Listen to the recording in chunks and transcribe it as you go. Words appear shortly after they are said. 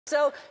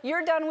So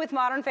you're done with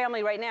Modern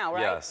Family right now,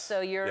 right? Yes.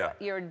 So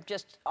you're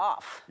just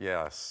off.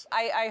 Yes.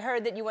 I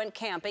heard that you went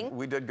camping.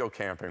 We did go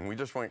camping. We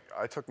just went.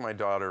 I took my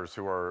daughters,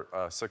 who are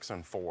 6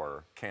 and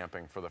 4,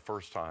 camping for the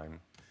first time.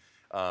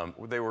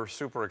 They were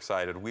super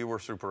excited. We were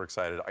super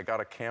excited. I got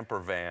a camper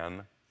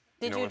van.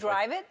 Did you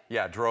drive it?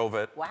 Yeah, drove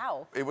it.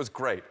 Wow. It was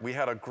great. We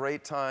had a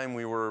great time.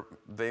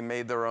 They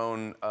made their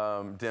own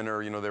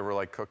dinner. They were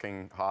like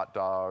cooking hot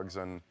dogs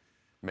and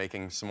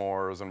making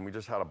s'mores, and we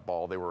just had a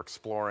ball. They were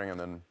exploring,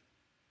 and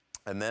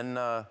then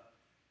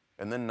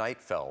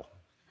night fell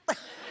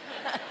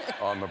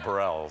on the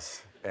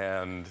Burrells,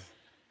 and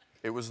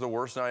it was the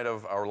worst night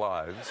of our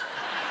lives.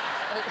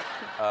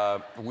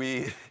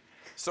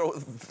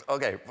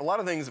 Okay, a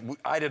lot of things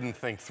I didn't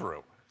think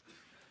through.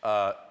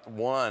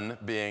 One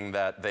being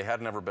that they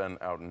had never been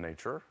out in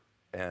nature,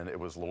 and it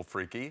was a little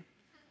freaky,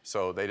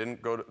 so they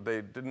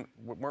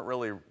weren't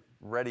really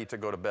ready to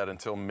go to bed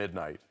until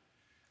midnight,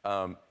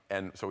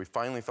 and so we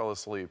finally fell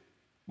asleep.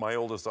 My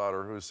oldest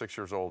daughter, who's 6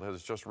 years old,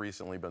 has just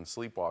recently been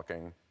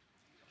sleepwalking.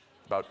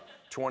 About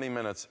 20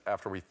 minutes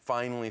after we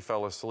finally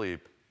fell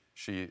asleep,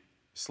 she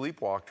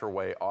sleepwalked her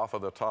way off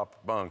of the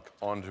top bunk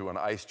onto an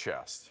ice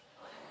chest,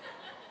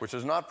 which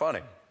is not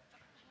funny,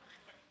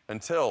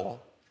 until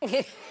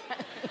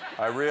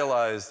I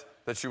realized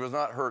that she was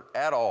not hurt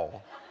at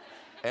all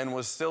and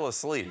was still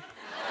asleep.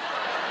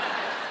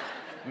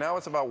 Now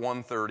it's about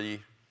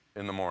 1:30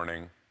 in the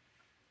morning.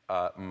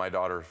 My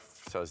daughter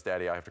says,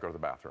 "Daddy, I have to go to the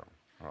bathroom."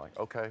 I'm like,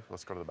 "Okay,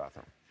 let's go to the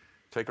bathroom."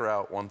 Take her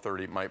out,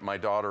 1:30. My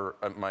daughter,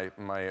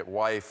 my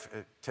wife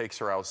takes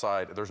her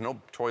outside. There's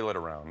no toilet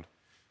around,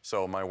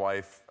 so my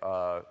wife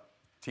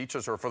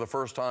teaches her for the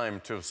first time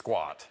to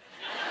squat.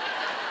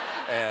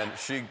 And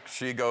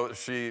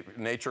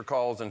nature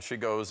calls, and she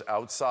goes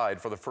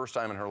outside for the first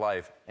time in her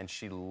life, and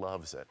she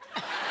loves it.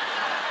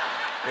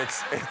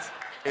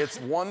 It's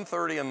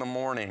 1:30 in the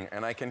morning,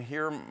 and I can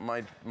hear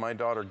my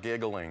daughter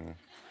giggling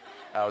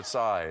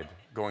outside,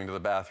 going to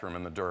the bathroom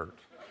in the dirt.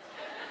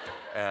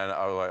 And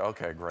I was like,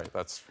 okay, great.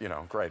 That's,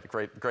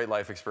 great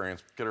life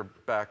experience. Get her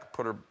back,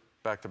 put her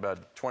back to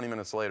bed. 20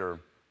 minutes later,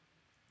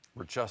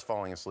 we're just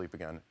falling asleep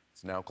again.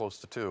 It's now close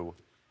to 2.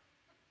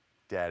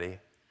 "Daddy,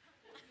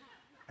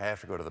 I have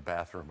to go to the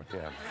bathroom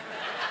again."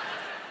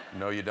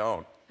 "No, you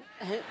don't.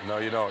 No,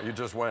 you don't. You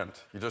just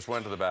went. You just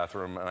went to the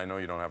bathroom, and I know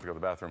you don't have to go to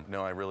the bathroom."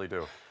 "No, I really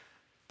do."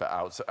 But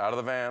out of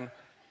the van,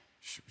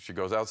 she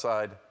goes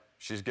outside.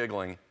 She's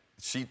giggling.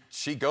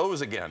 She goes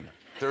again.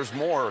 There's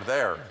more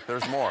there.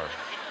 There's more.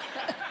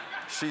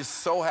 She's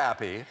so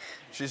happy.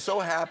 She's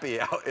so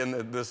happy out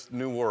in this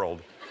new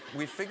world.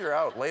 We figure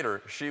out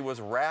later she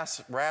was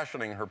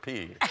rationing her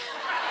pee.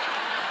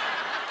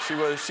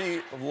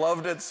 She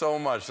loved it so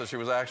much that she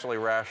was actually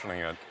rationing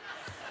it.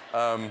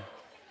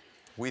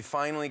 We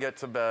finally get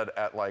to bed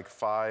at like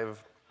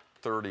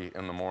 5:30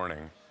 in the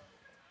morning,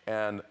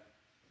 and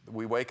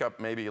we wake up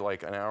maybe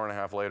like an hour and a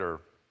half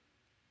later.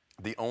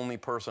 The only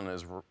person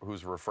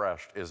who's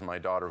refreshed is my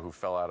daughter, who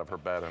fell out of her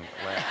bed and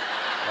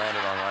landed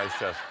on an ice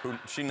chest.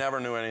 She never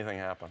knew anything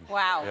happened.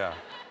 Wow. Yeah.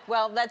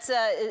 Well, that's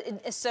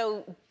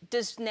so.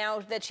 Does,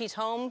 now that she's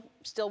home,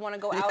 still want to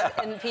go out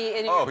and pee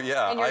in your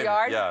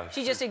yard? Yeah.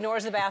 She just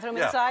ignores the bathroom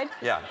Yeah. inside?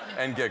 Yeah,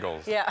 and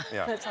giggles. Yeah,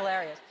 Yeah. That's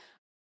hilarious.